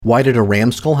Why did a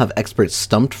ram skull have experts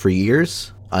stumped for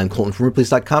years? I'm Colton from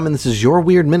Ripley's.com, and this is your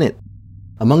Weird Minute.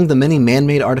 Among the many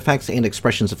man-made artifacts and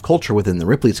expressions of culture within the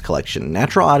Ripley's collection,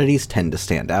 natural oddities tend to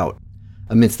stand out.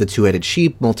 Amidst the two-headed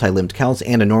sheep, multi-limbed cows,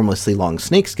 and enormously long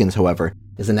snakeskins, however,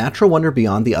 is a natural wonder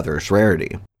beyond the other's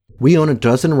rarity. We own a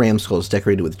dozen ram skulls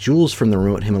decorated with jewels from the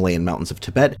remote Himalayan mountains of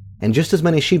Tibet, and just as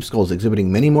many sheep skulls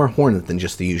exhibiting many more horns than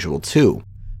just the usual two.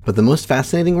 But the most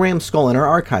fascinating ram skull in our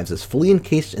archives is fully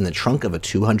encased in the trunk of a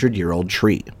 200-year-old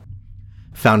tree.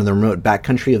 Found in the remote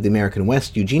backcountry of the American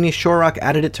West, Eugenia Shorrock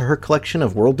added it to her collection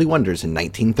of worldly wonders in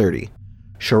 1930.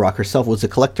 Shorrock herself was a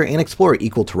collector and explorer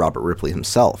equal to Robert Ripley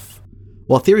himself.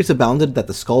 While theories abounded that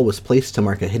the skull was placed to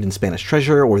mark a hidden Spanish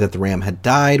treasure or that the ram had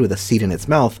died with a seed in its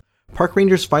mouth, park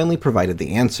rangers finally provided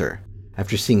the answer.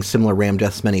 After seeing similar ram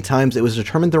deaths many times, it was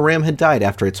determined the ram had died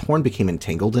after its horn became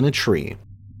entangled in a tree.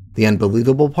 The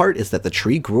unbelievable part is that the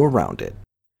tree grew around it.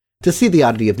 To see the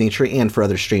oddity of nature and for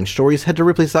other strange stories, head to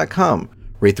Ripley's.com.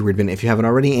 Rate the Weird Minute if you haven't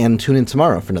already, and tune in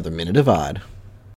tomorrow for another Minute of Odd.